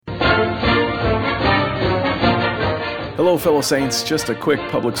Hello, fellow saints. Just a quick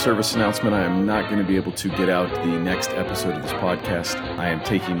public service announcement. I am not going to be able to get out the next episode of this podcast. I am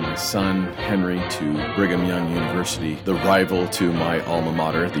taking my son, Henry, to Brigham Young University, the rival to my alma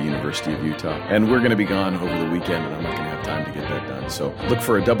mater, the University of Utah. And we're going to be gone over the weekend, and I'm not going to have time to get that done. So look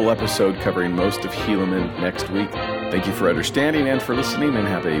for a double episode covering most of Helaman next week. Thank you for understanding and for listening, and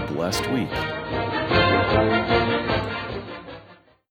have a blessed week.